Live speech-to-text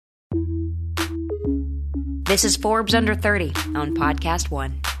This is Forbes Under 30 on Podcast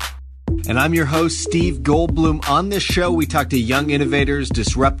One. And I'm your host, Steve Goldblum. On this show, we talk to young innovators,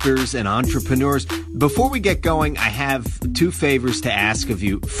 disruptors, and entrepreneurs. Before we get going, I have two favors to ask of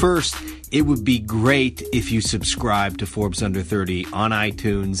you. First, it would be great if you subscribe to Forbes Under 30 on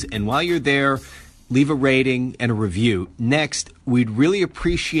iTunes. And while you're there, leave a rating and a review. Next, we'd really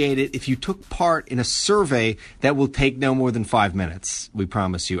appreciate it if you took part in a survey that will take no more than 5 minutes. We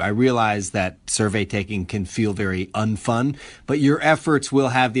promise you. I realize that survey taking can feel very unfun, but your efforts will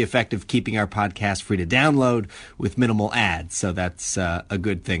have the effect of keeping our podcast free to download with minimal ads. So that's a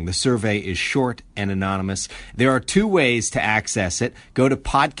good thing. The survey is short and anonymous. There are two ways to access it. Go to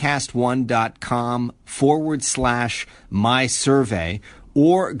podcastone.com/mysurvey.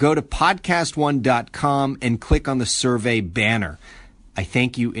 Or go to podcastone.com and click on the survey banner. I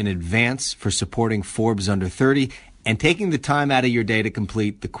thank you in advance for supporting Forbes Under 30 and taking the time out of your day to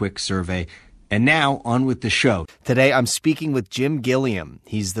complete the quick survey. And now, on with the show. Today, I'm speaking with Jim Gilliam.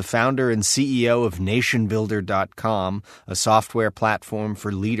 He's the founder and CEO of Nationbuilder.com, a software platform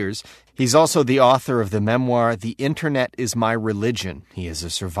for leaders. He's also the author of the memoir, The Internet is My Religion. He is a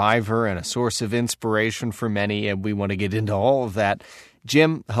survivor and a source of inspiration for many, and we want to get into all of that.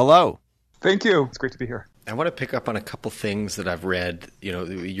 Jim, hello. Thank you. It's great to be here. I want to pick up on a couple things that I've read. You know,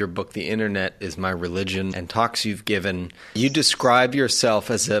 your book, The Internet is My Religion, and talks you've given. You describe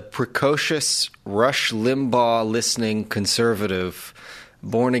yourself as a precocious Rush Limbaugh listening conservative,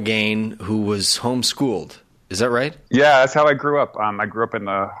 born again, who was homeschooled. Is that right? Yeah, that's how I grew up. I grew up in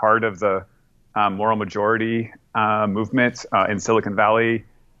the heart of the moral majority movement in Silicon Valley.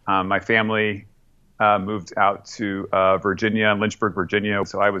 My family moved out to Virginia, Lynchburg, Virginia.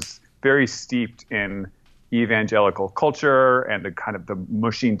 So I was very steeped in evangelical culture and the kind of the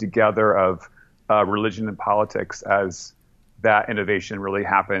mushing together of religion and politics as that innovation really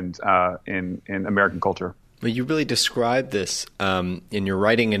happened in American culture. Well, you really describe this in your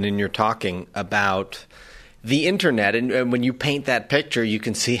writing and in your talking about the internet. And when you paint that picture, you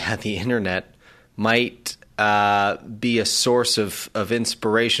can see how the internet might be a source of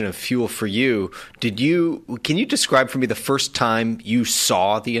inspiration, of fuel for you. Can you describe for me the first time you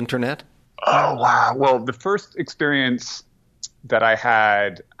saw the internet? Oh, wow. Well, the first experience that I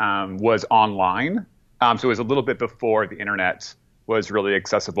had was online. So it was a little bit before the internet was really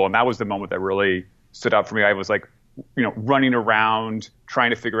accessible. And that was the moment that really stood out for me. I was like, running around trying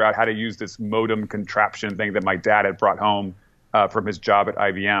to figure out how to use this modem contraption thing that my dad had brought home from his job at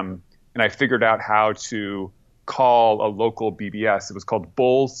IBM. And I figured out how to call a local BBS. It was called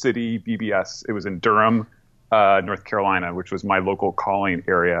Bull City BBS. It was in Durham, North Carolina, which was my local calling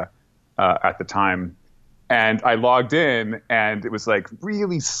area at the time. And I logged in, and it was like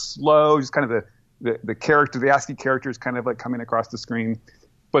really slow, just kind of the ASCII characters kind of like coming across the screen.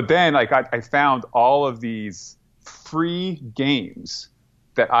 But then I found all of these free games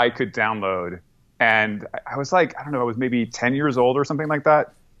that I could download. And I was like, I don't know, I was maybe 10 years old or something like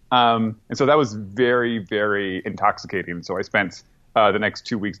that. And so that was very, very intoxicating. So I spent the next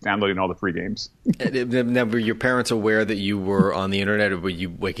 2 weeks downloading all the free games. Now, were your parents aware that you were on the internet, or were you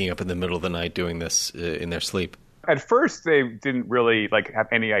waking up in the middle of the night doing this in their sleep? At first, they didn't really have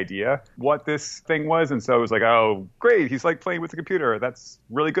any idea what this thing was. And so it was like, oh, great. He's playing with the computer. That's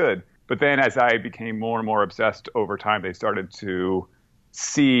really good. But then as I became more and more obsessed over time, they started to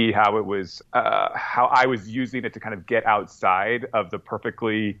see how it was, how I was using it to kind of get outside of the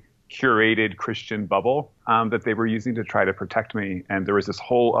perfectly curated Christian bubble that they were using to try to protect me. And there was this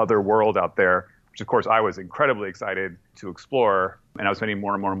whole other world out there, which of course I was incredibly excited to explore. And I was spending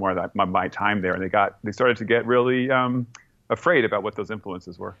more and more and more of my time there. And they started to get really afraid about what those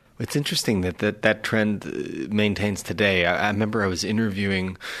influences were. It's interesting that trend maintains today. I remember I was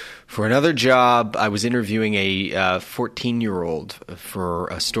interviewing for another job. I was interviewing a 14-year-old for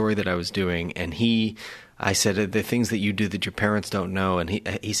a story that I was doing, and I said, the things that you do that your parents don't know. And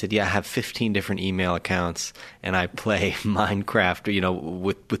he said, yeah, I have 15 different email accounts, and I play Minecraft,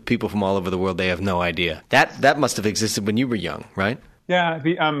 with people from all over the world. They have no idea. That must have existed when you were young, right? Yeah.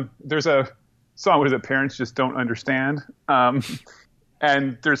 There's a song, what is it? Parents Just Don't Understand.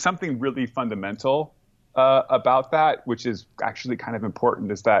 And there's something really fundamental about that, which is actually kind of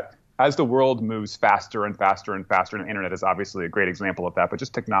important, is that as the world moves faster and faster and faster, and the internet is obviously a great example of that, but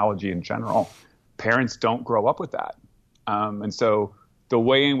just technology in general, parents don't grow up with that. And so the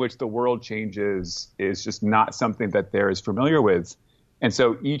way in which the world changes is just not something that they're as familiar with. And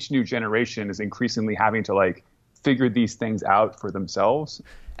so each new generation is increasingly having to figure these things out for themselves.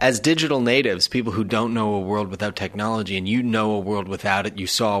 As digital natives, people who don't know a world without technology, and you know a world without it, you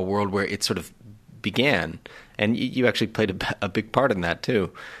saw a world where it sort of began, and you actually played a big part in that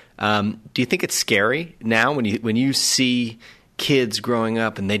too. Do you think it's scary now when you see kids growing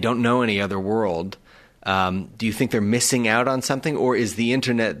up and they don't know any other world? Do you think they're missing out on something, or is the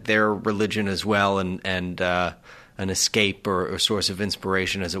internet their religion as well and an escape or a source of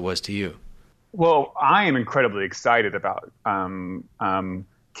inspiration as it was to you? Well, I am incredibly excited about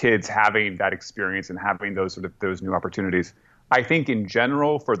kids having that experience and having those new opportunities. I think in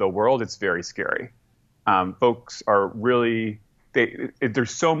general for the world, it's very scary. Folks are really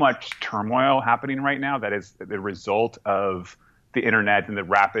there's so much turmoil happening right now that is the result of the internet and the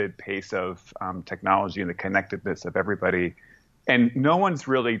rapid pace of technology and the connectedness of everybody. And no one's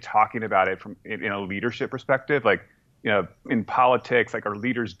really talking about it from in a leadership perspective. Like, in politics, like our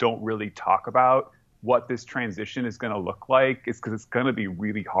leaders don't really talk about what this transition is going to look like. It's because it's going to be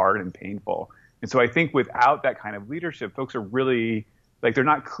really hard and painful. And so I think without that kind of leadership, folks are really like, they're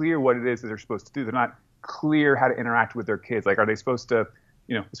not clear what it is that they're supposed to do. They're not clear how to interact with their kids. Like, are they supposed to,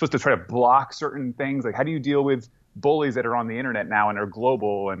 supposed to try to block certain things? Like, how do you deal with bullies that are on the internet now and are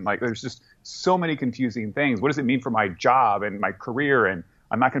global? And like, there's just so many confusing things. What does it mean for my job and my career? And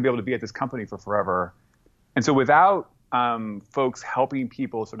I'm not going to be able to be at this company for forever. And so without folks helping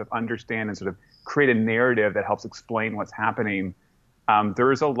people sort of understand and sort of create a narrative that helps explain what's happening,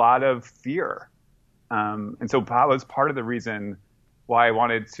 there is a lot of fear. And so that was part of the reason why I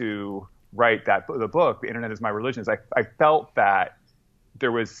wanted to write the book, The Internet is My Religion. I felt that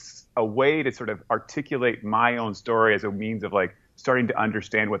there was a way to sort of articulate my own story as a means of like starting to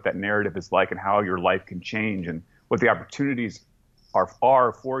understand what that narrative is like and how your life can change and what the opportunities are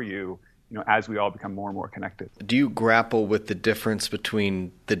for you, as we all become more and more connected. Do you grapple with the difference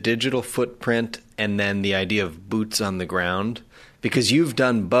between the digital footprint and then the idea of boots on the ground? Because you've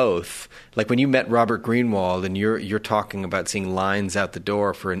done both. Like when you met Robert Greenwald and you're talking about seeing lines out the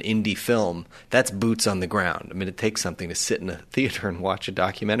door for an indie film, that's boots on the ground. I mean, it takes something to sit in a theater and watch a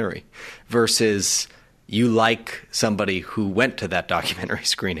documentary versus you like somebody who went to that documentary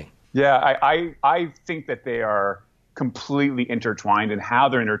screening. Yeah, I think that they are completely intertwined, and how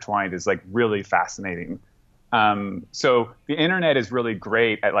they're intertwined is like really fascinating. So the internet is really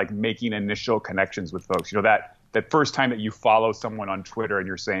great at like making initial connections with folks. That first time that you follow someone on Twitter and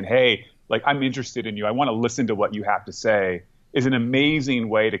you're saying, hey, like I'm interested in you, I want to listen to what you have to say, is an amazing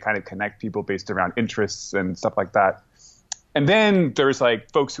way to kind of connect people based around interests and stuff like that. And then there's like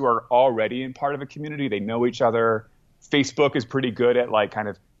folks who are already in part of a community, they know each other. Facebook is pretty good at like kind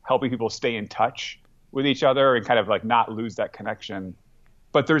of helping people stay in touch with each other and kind of like not lose that connection.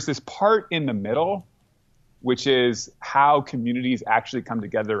 But there's this part in the middle, which is how communities actually come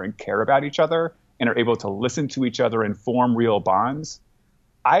together and care about each other and are able to listen to each other and form real bonds.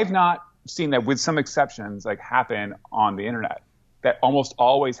 I've not seen that, with some exceptions, like happen on the internet. That almost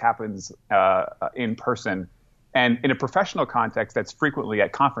always happens in person. And in a professional context, that's frequently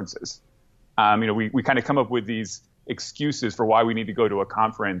at conferences. We kind of come up with these excuses for why we need to go to a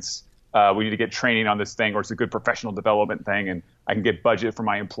conference. We need to get training on this thing, or it's a good professional development thing, and I can get budget from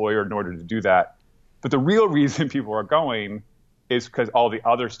my employer in order to do that. But the real reason people are going is because all the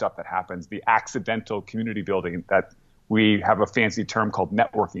other stuff that happens, the accidental community building that we have a fancy term called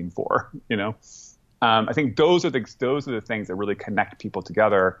networking for, I think those are the things that really connect people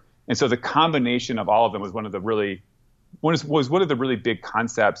together. And so the combination of all of them was one of the really big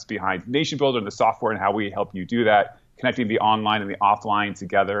concepts behind Nationbuilder and the software and how we help you do that, connecting the online and the offline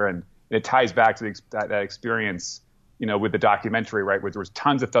together. And it ties back to that experience, with the documentary, right, where there was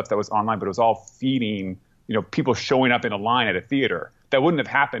tons of stuff that was online, but it was all feeding, people showing up in a line at a theater. That wouldn't have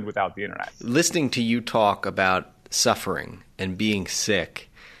happened without the internet. Listening to you talk about suffering and being sick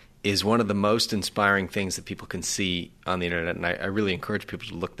is one of the most inspiring things that people can see on the internet. And I really encourage people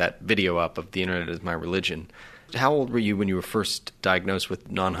to look that video up of The Internet is My Religion. How old were you when you were first diagnosed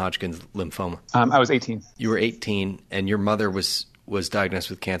with non-Hodgkin's lymphoma? I was 18. You were 18, and your mother was diagnosed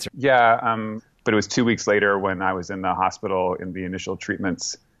with cancer. Yeah, but it was 2 weeks later when I was in the hospital in the initial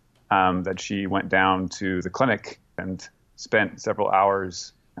treatments that she went down to the clinic and spent several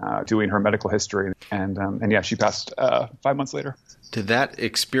hours doing her medical history. And yeah, she passed 5 months later. To that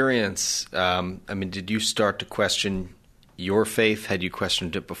experience, did you start to question your faith? Had you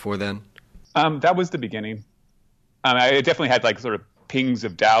questioned it before then? That was the beginning. I definitely had like sort of pings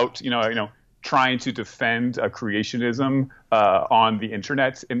of doubt, trying to defend creationism on the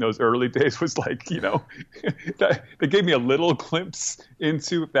internet in those early days was like, that gave me a little glimpse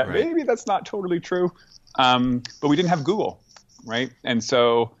into that. Right. Maybe that's not totally true. But we didn't have Google, right? And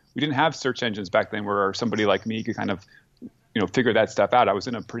so we didn't have search engines back then where somebody like me could kind of, figure that stuff out. I was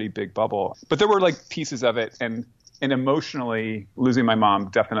in a pretty big bubble. But there were like pieces of it. And and emotionally, losing my mom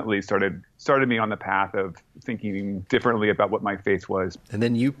definitely started me on the path of thinking differently about what my faith was. And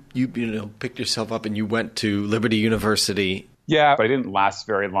then you picked yourself up and you went to Liberty University. Yeah, but I didn't last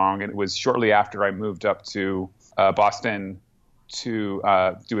very long. And it was shortly after I moved up to Boston to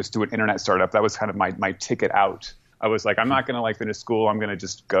do an internet startup. That was kind of my ticket out. I was like, I'm not going to finish school. I'm going to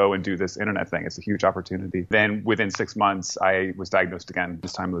just go and do this internet thing. It's a huge opportunity. Then within 6 months, I was diagnosed again,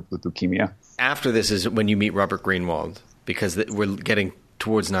 this time with leukemia. After this is when you meet Robert Greenwald, because we're getting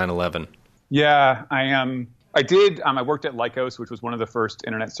towards 9/11. Yeah, I did. I worked at Lycos, which was one of the first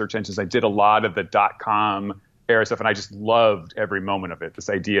internet search engines. I did a lot of the .com era stuff, and I just loved every moment of it.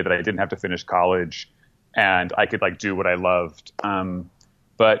 This idea that I didn't have to finish college and I could do what I loved.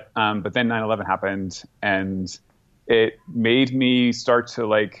 But then 9/11 happened, and it made me start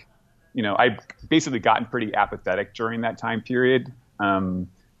to I basically gotten pretty apathetic during that time period.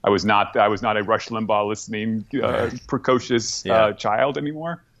 I was not a Rush Limbaugh listening, precocious child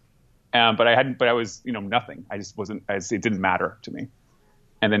anymore. But I was, nothing. I just wasn't, it didn't matter to me.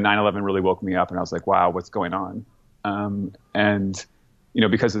 And then 9/11 really woke me up, and I was like, wow, what's going on? And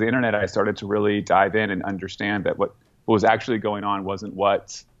because of the internet, I started to really dive in and understand that what was actually going on wasn't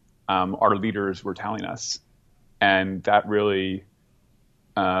what our leaders were telling us. And that really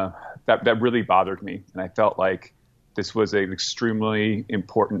that really bothered me. And I felt like this was an extremely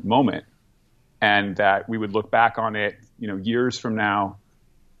important moment, and that we would look back on it, years from now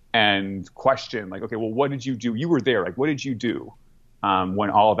and question okay, well, what did you do? You were there. What did you do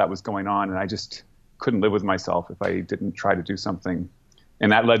when all of that was going on? And I just couldn't live with myself if I didn't try to do something.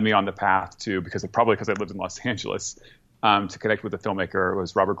 And that led me on the path to, because I lived in Los Angeles, to connect with a filmmaker. It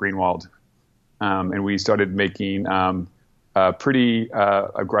was Robert Greenwald. And we started making pretty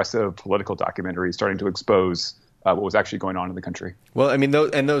aggressive political documentaries, starting to expose what was actually going on in the country. Well, I mean,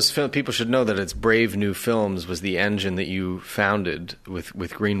 those people should know that it's Brave New Films was the engine that you founded with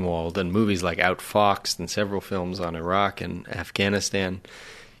Greenwald, and movies like Outfoxed and several films on Iraq and Afghanistan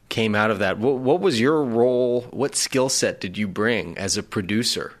came out of that. What was your role? What skill set did you bring as a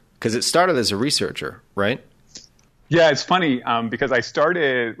producer? Because it started as a researcher, right? Yeah, it's funny because I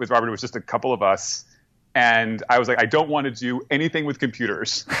started with Robert. It was just a couple of us, and I was like, I don't want to do anything with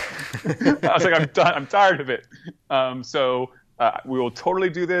computers. I was like, I'm done. I'm tired of it. So we will totally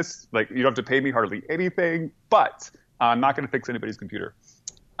do this. You don't have to pay me hardly anything, but I'm not going to fix anybody's computer.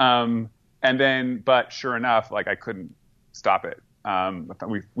 But sure enough, I couldn't stop it.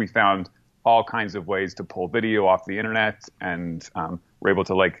 We found all kinds of ways to pull video off the internet, and we're able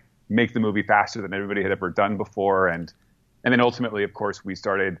to make the movie faster than everybody had ever done before. And then ultimately, of course, we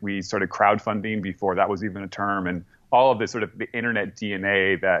started crowdfunding before that was even a term, and all of this sort of the internet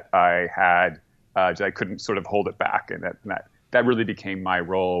DNA that I had, I couldn't sort of hold it back. And that really became my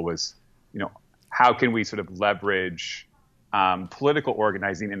role, was, how can we sort of leverage political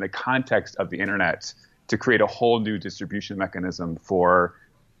organizing in the context of the internet to create a whole new distribution mechanism for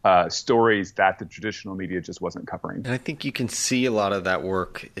stories that the traditional media just wasn't covering. And I think you can see a lot of that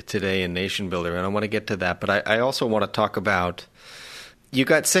work today in Nationbuilder, and I want to get to that. But I also want to talk about, you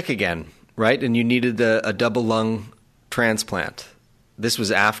got sick again, right? And you needed a double lung transplant. This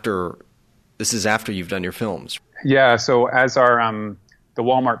is after you've done your films. Yeah. So as our the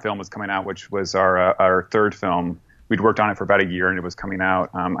Walmart film was coming out, which was our third film, we'd worked on it for about a year, and it was coming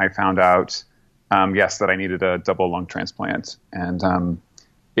out. I found out, that I needed a double lung transplant, and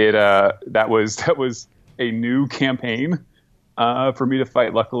that was a new campaign for me to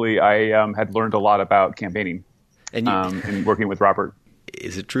fight. Luckily, I had learned a lot about campaigning and working with Robert.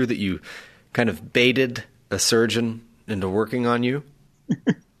 Is it true that you kind of baited a surgeon into working on you?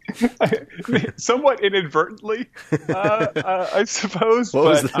 Somewhat inadvertently, I suppose. What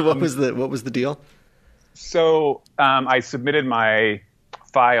was the deal? So I submitted my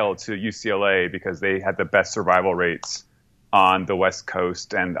file to UCLA because they had the best survival rates on the West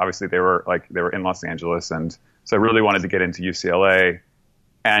Coast, and obviously they were in Los Angeles, and so I really wanted to get into UCLA.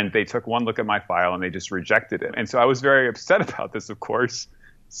 And they took one look at my file and they just rejected it. And so I was very upset about this, of course.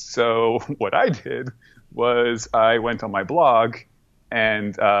 So what I did was I went on my blog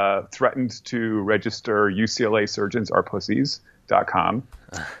and threatened to register UCLA surgeons are pussies.com.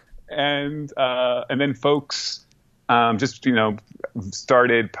 And then folks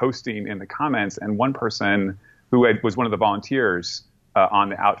started posting in the comments. And one person who was one of the volunteers on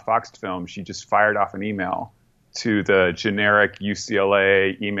the Outfoxed film, she just fired off an email to the generic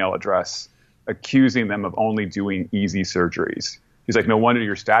UCLA email address, accusing them of only doing easy surgeries. He's like, no wonder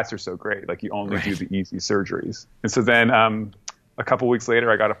your stats are so great. You only do the easy surgeries. And so then a couple weeks later,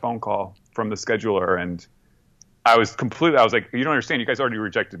 I got a phone call from the scheduler, and I was like, you don't understand. You guys already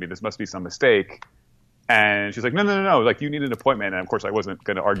rejected me. This must be some mistake. And she's like, no, like, you need an appointment. And of course I wasn't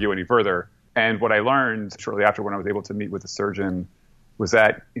going to argue any further. And what I learned shortly after, when I was able to meet with the surgeon, was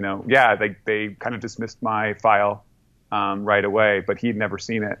that, they kind of dismissed my file right away, but he'd never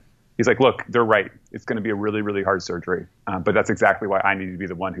seen it. He's like, look, they're right. It's going to be a really, really hard surgery. But that's exactly why I need to be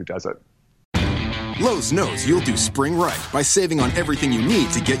the one who does it. Lowe's knows you'll do spring right by saving on everything you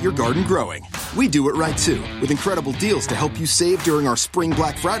need to get your garden growing. We do it right too, with incredible deals to help you save during our Spring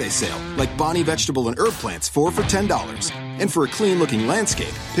Black Friday sale, like Bonnie vegetable and herb plants, 4 for $10. And for a clean-looking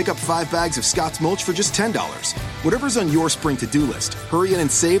landscape, pick up 5 bags of Scott's mulch for just $10. Whatever's on your spring to-do list, hurry in and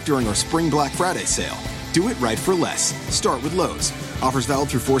save during our Spring Black Friday sale. Do it right for less. Start with Lowe's. Offers valid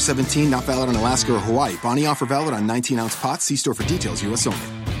through 4/17, not valid on Alaska or Hawaii. Bonnie offer valid on 19-ounce pots. See store for details, U.S. only.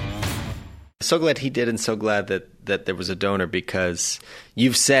 So glad he did, and so glad that there was a donor, because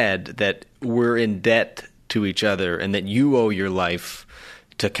you've said that we're in debt to each other and that you owe your life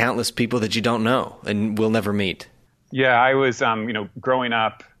to countless people that you don't know and will never meet. Yeah, I was, growing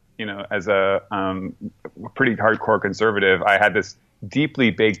up, as a pretty hardcore conservative, I had this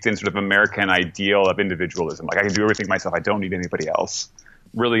deeply baked in sort of American ideal of individualism. Like, I can do everything myself. I don't need anybody else.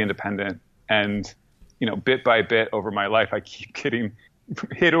 Really independent. And, bit by bit over my life, I keep getting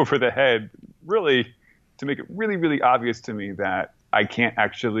hit over the head, really, to make it really, really obvious to me that I can't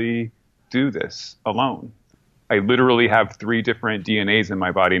actually do this alone. I literally have 3 different DNAs in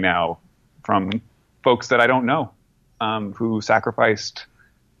my body now from folks that I don't know, who sacrificed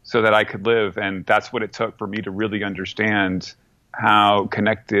so that I could live. And that's what it took for me to really understand how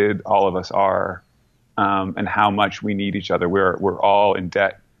connected all of us are, and how much we need each other. We're all in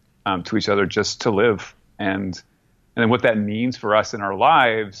debt to each other just to live. And then what that means for us in our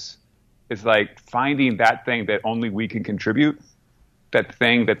lives is like finding that thing that only we can contribute, that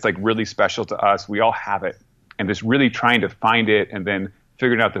thing that's like really special to us. We all have it, and just really trying to find it and then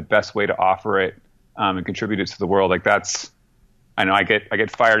figuring out the best way to offer it and contribute it to the world. Like, that's, I know I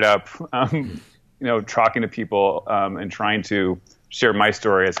get fired up, talking to people and trying to share my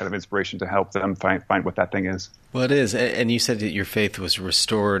story as kind of inspiration to help them find what that thing is. Well, it is. And you said that your faith was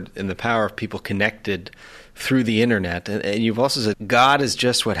restored in the power of people connected through the internet. And you've also said God is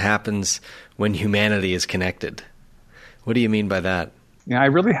just what happens when humanity is connected. What do you mean by that? Yeah, I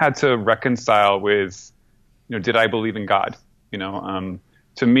really had to reconcile with, did I believe in God?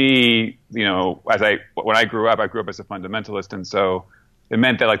 To me, when I grew up as a fundamentalist. And so it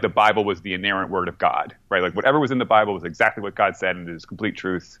meant that like the Bible was the inerrant word of God, right? Like whatever was in the Bible was exactly what God said, and it is complete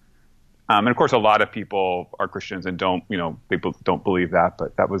truth. And of course, a lot of people are Christians and don't believe that,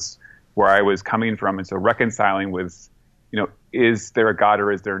 but that was where I was coming from. And so reconciling with, is there a God or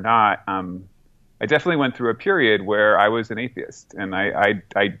is there not? I definitely went through a period where I was an atheist, and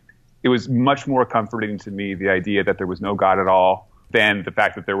it was much more comforting to me, the idea that there was no God at all, than the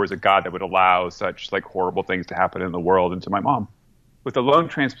fact that there was a God that would allow such like horrible things to happen in the world. And to my mom, with the lung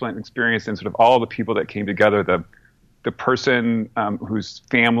transplant experience and sort of all the people that came together, the person whose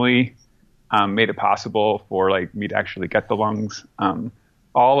family made it possible for like me to actually get the lungs,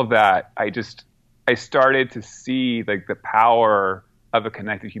 all of that, I started to see like the power of a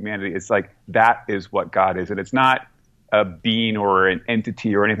connected humanity. It's like, that is what God is. And it's not a being or an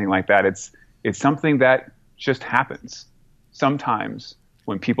entity or anything like that. It's something that just happens sometimes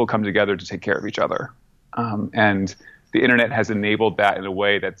when people come together to take care of each other. And the internet has enabled that in a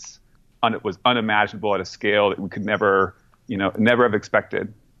way was unimaginable at a scale that we could never have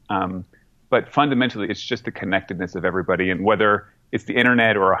expected. But fundamentally, it's just the connectedness of everybody. And whether it's the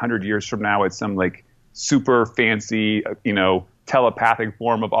internet or 100 years from now, it's some like super fancy, telepathic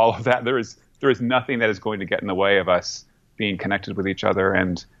form of all of that, there is nothing that is going to get in the way of us being connected with each other.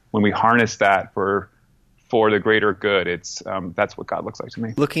 And when we harness that for the greater good, that's what God looks like to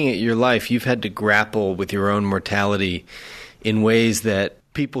me. Looking at your life, you've had to grapple with your own mortality in ways that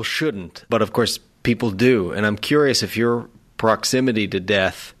people shouldn't, but of course people do. And I'm curious if your proximity to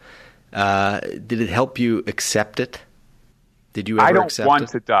death, did it help you accept it? Did you ever accept it? I don't want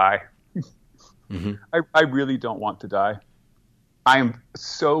to die. Mm-hmm. I really don't want to die. I am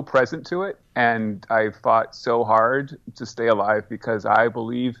so present to it, and I fought so hard to stay alive because I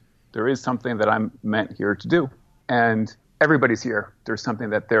believe there is something that I'm meant here to do. And everybody's here. There's something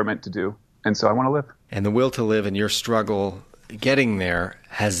that they're meant to do. And so I want to live. And the will to live and your struggle getting there,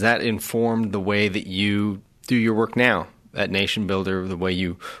 has that informed the way that you do your work now at Nationbuilder, the way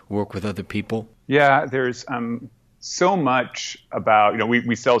you work with other people? Yeah, there's so much about,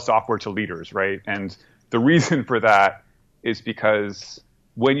 we sell software to leaders, right? And the reason for that is because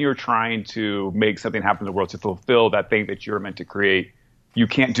when you're trying to make something happen in the world to fulfill that thing that you're meant to create, you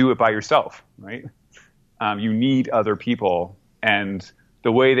can't do it by yourself, right? You need other people. And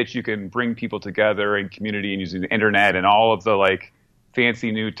the way that you can bring people together in community and using the internet and all of the like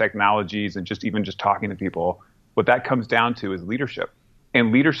fancy new technologies and just talking to people, what that comes down to is leadership.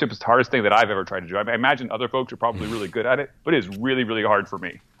 And leadership is the hardest thing that I've ever tried to do. I imagine other folks are probably really good at it, but it is really, really hard for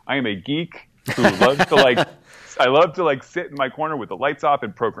me. I am a geek who loves to I love to sit in my corner with the lights off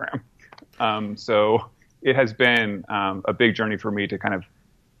and program. So it has been a big journey for me to kind of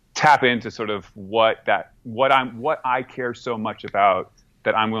tap into sort of what I care so much about,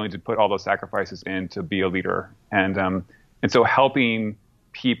 that I'm willing to put all those sacrifices in to be a leader. And so helping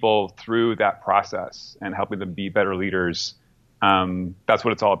people through that process and helping them be better leaders, that's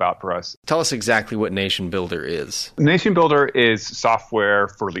what it's all about for us. Tell us exactly what Nationbuilder is. Nationbuilder is software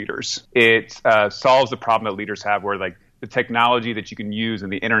for leaders. It solves the problem that leaders have where like the technology that you can use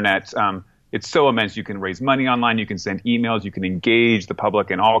and the internet, it's so immense. You can raise money online, you can send emails, you can engage the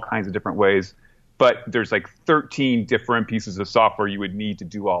public in all kinds of different ways. But there's like 13 different pieces of software you would need to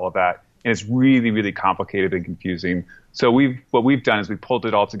do all of that. And it's really, really complicated and confusing. So what we've done is we pulled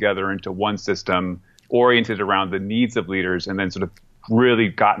it all together into one system oriented around the needs of leaders, and then sort of really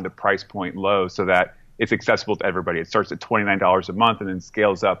gotten the price point low so that it's accessible to everybody. It starts at $29 a month and then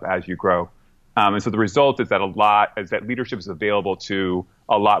scales up as you grow. And so the result is that leadership is available to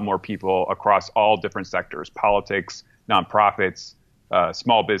a lot more people across all different sectors: politics, nonprofits,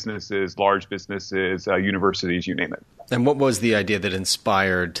 small businesses, large businesses, universities, you name it. And what was the idea that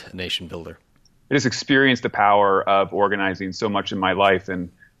inspired Nationbuilder? I just experienced the power of organizing so much in my life, and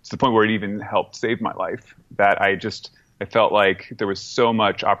to the point where it even helped save my life, that I felt like there was so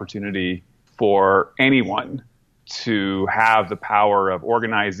much opportunity for anyone to have the power of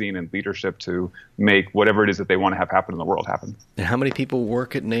organizing and leadership to make whatever it is that they want to have happen in the world happen. And how many people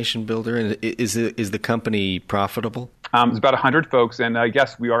work at Nationbuilder? And is the company profitable? It's about 100 folks, and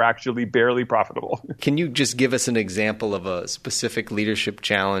yes, we are actually barely profitable. Can you just give us an example of a specific leadership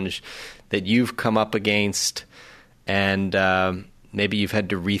challenge that you've come up against and maybe you've had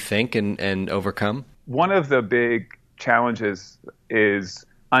to rethink and overcome? One of the big challenges is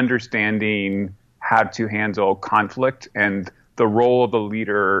understanding how to handle conflict and the role of the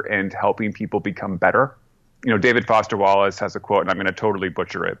leader and helping people become better. David Foster Wallace has a quote, and I'm going to totally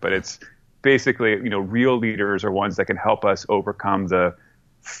butcher it, but it's basically, real leaders are ones that can help us overcome the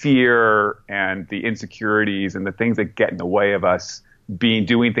fear and the insecurities and the things that get in the way of us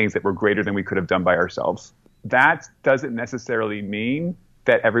doing things that were greater than we could have done by ourselves. That doesn't necessarily mean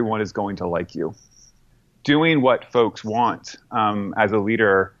that everyone is going to like you. Doing what folks want as a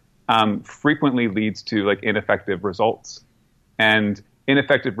leader frequently leads to ineffective results, and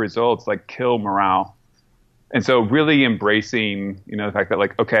ineffective results kill morale. And so really embracing, the fact that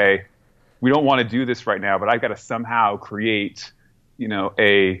okay, we don't want to do this right now, but I've got to somehow create,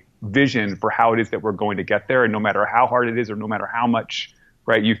 a vision for how it is that we're going to get there. And no matter how hard it is, or no matter how much,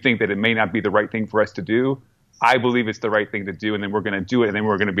 you think that it may not be the right thing for us to do, I believe it's the right thing to do. And then we're going to do it. And then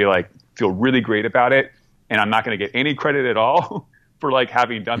we're going to be feel really great about it. And I'm not going to get any credit at all for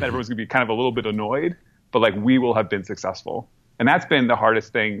having done that. Everyone's going to be kind of a little bit annoyed, but we will have been successful. And that's been the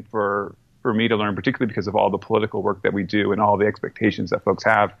hardest thing for me to learn, particularly because of all the political work that we do and all the expectations that folks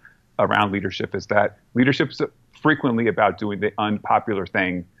have around leadership, is that leadership is frequently about doing the unpopular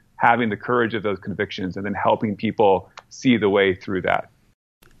thing, having the courage of those convictions, and then helping people see the way through that.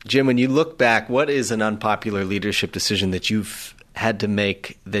 Jim, when you look back, what is an unpopular leadership decision that you've had to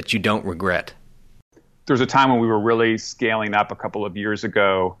make that you don't regret? There was a time when we were really scaling up a couple of years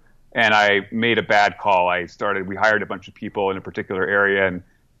ago, and I made a bad call. We hired a bunch of people in a particular area,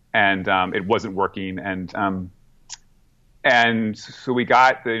 and it wasn't working. And so we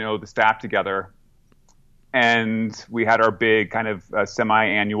got the staff together, and we had our big kind of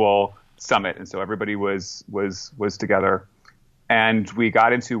semi-annual summit. And so everybody was together, and we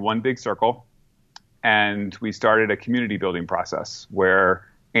got into one big circle, and we started a community building process where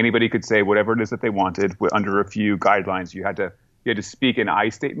anybody could say whatever it is that they wanted under a few guidelines. You had to speak in I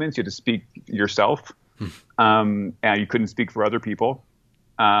statements. You had to speak yourself, and you couldn't speak for other people.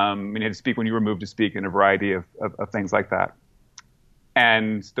 And you had to speak when you were moved to speak, and a variety of things like that.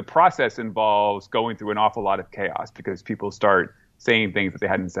 And the process involves going through an awful lot of chaos because people start saying things that they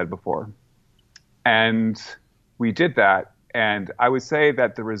hadn't said before. And we did that. And I would say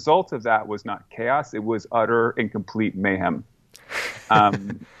that the result of that was not chaos. It was utter and complete mayhem.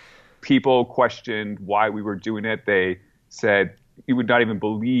 People questioned why we were doing it. They said, you would not even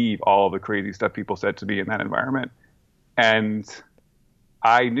believe all of the crazy stuff people said to me in that environment. And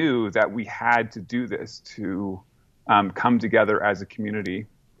I knew that we had to do this to come together as a community.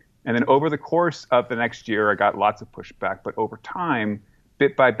 And then over the course of the next year, I got lots of pushback. But over time,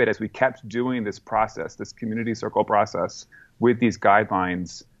 bit by bit, as we kept doing this process, this community circle process with these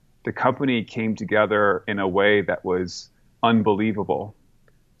guidelines, the company came together in a way that was unbelievable.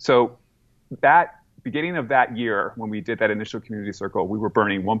 So that beginning of that year, when we did that initial community circle, we were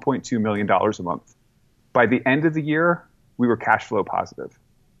burning $1.2 million a month. By the end of the year, we were cash flow positive.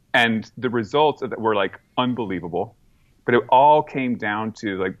 And the results of that were like unbelievable. But it all came down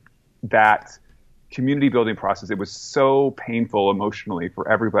to like that community building process. It was so painful emotionally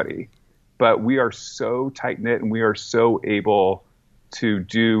for everybody. But we are so tight-knit and we are so able to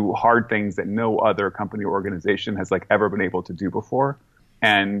do hard things that no other company or organization has like ever been able to do before.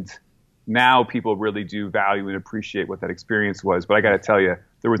 And now people really do value and appreciate what that experience was. But I got to tell you,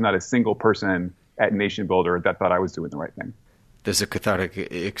 there was not a single person at Nationbuilder that thought I was doing the right thing. There's a cathartic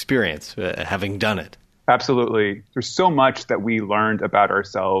experience having done it. Absolutely. There's so much that we learned about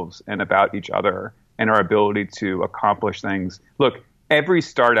ourselves and about each other and our ability to accomplish things. Look, every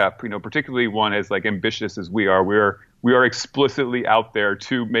startup, particularly one as like ambitious as we are explicitly out there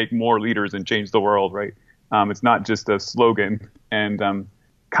to make more leaders and change the world, right? It's not just a slogan. And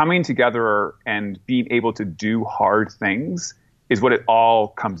coming together and being able to do hard things is what it all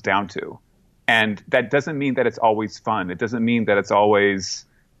comes down to. And that doesn't mean that it's always fun. It doesn't mean that it's always,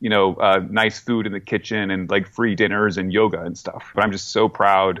 nice food in the kitchen and like free dinners and yoga and stuff. But I'm just so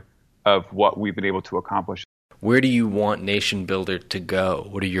proud of what we've been able to accomplish. Where do you want Nationbuilder to go?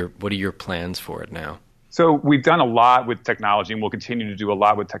 What are your plans for it now? So we've done a lot with technology, and we'll continue to do a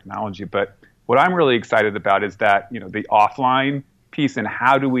lot with technology. But what I'm really excited about is that the offline piece, and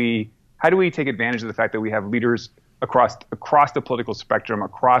how do we take advantage of the fact that we have leaders across the political spectrum,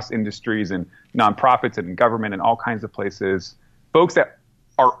 across industries and nonprofits and government and all kinds of places, folks that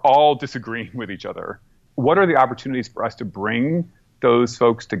are all disagreeing with each other. What are the opportunities for us to bring those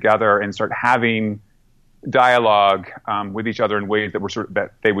folks together and start having dialogue with each other in ways that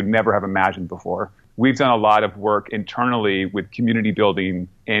that they would never have imagined before? We've done a lot of work internally with community building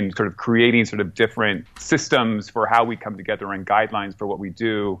and sort of creating sort of different systems for how we come together and guidelines for what we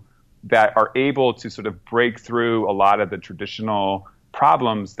do that are able to sort of break through a lot of the traditional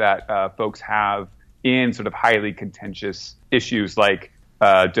problems that folks have in sort of highly contentious issues like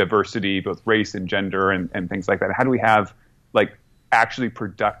diversity, both race and gender and things like that. How do we have like actually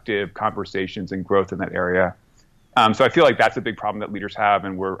productive conversations and growth in that area? So I feel like that's a big problem that leaders have,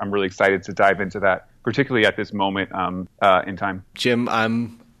 and I'm really excited to dive into that, particularly at this moment in time. Jim,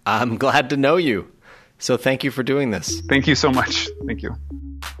 I'm glad to know you. So thank you for doing this. Thank you so much. Thank you.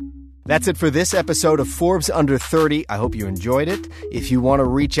 That's it for this episode of Forbes Under 30. I hope you enjoyed it. If you want to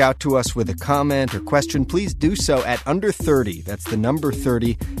reach out to us with a comment or question, please do so at under30. That's the number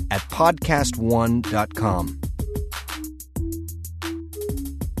 30 at podcast1.com.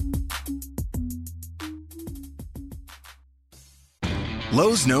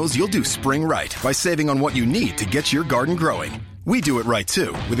 Lowe's knows you'll do spring right by saving on what you need to get your garden growing. We do it right,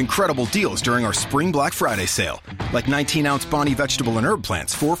 too, with incredible deals during our Spring Black Friday sale, like 19-ounce Bonnie vegetable and herb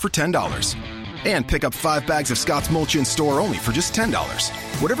plants, 4 for $10. And pick up 5 bags of Scott's mulch in store only for just $10.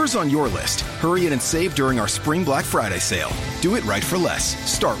 Whatever's on your list, hurry in and save during our Spring Black Friday sale. Do it right for less.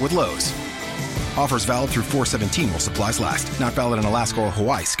 Start with Lowe's. Offers valid through 4/17 while supplies last. Not valid in Alaska or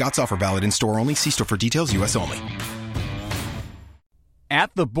Hawaii. Scott's offer valid in store only. See store for details. U.S. only.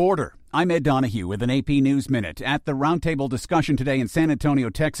 At the border, I'm Ed Donahue with an AP News Minute. At the roundtable discussion today in San Antonio,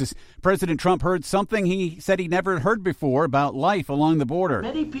 Texas, President Trump heard something he said he'd never heard before about life along the border.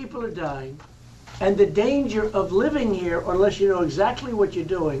 Many people are dying, and the danger of living here, unless you know exactly what you're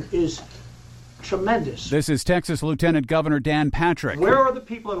doing, is tremendous. This is Texas Lieutenant Governor Dan Patrick. Where are the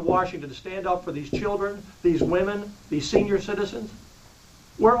people in Washington to stand up for these children, these women, these senior citizens?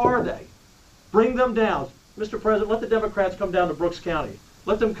 Where are they? Bring them down. Mr. President, let the Democrats come down to Brooks County.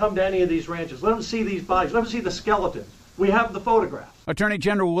 Let them come to any of these ranches. Let them see these bodies. Let them see the skeletons. We have the photographs. Attorney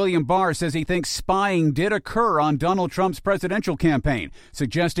General William Barr says he thinks spying did occur on Donald Trump's presidential campaign,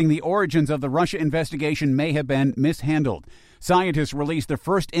 suggesting the origins of the Russia investigation may have been mishandled. Scientists released the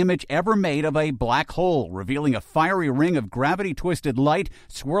first image ever made of a black hole, revealing a fiery ring of gravity-twisted light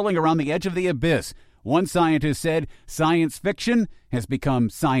swirling around the edge of the abyss. One scientist said science fiction has become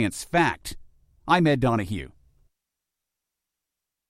science fact. I'm Ed Donahue.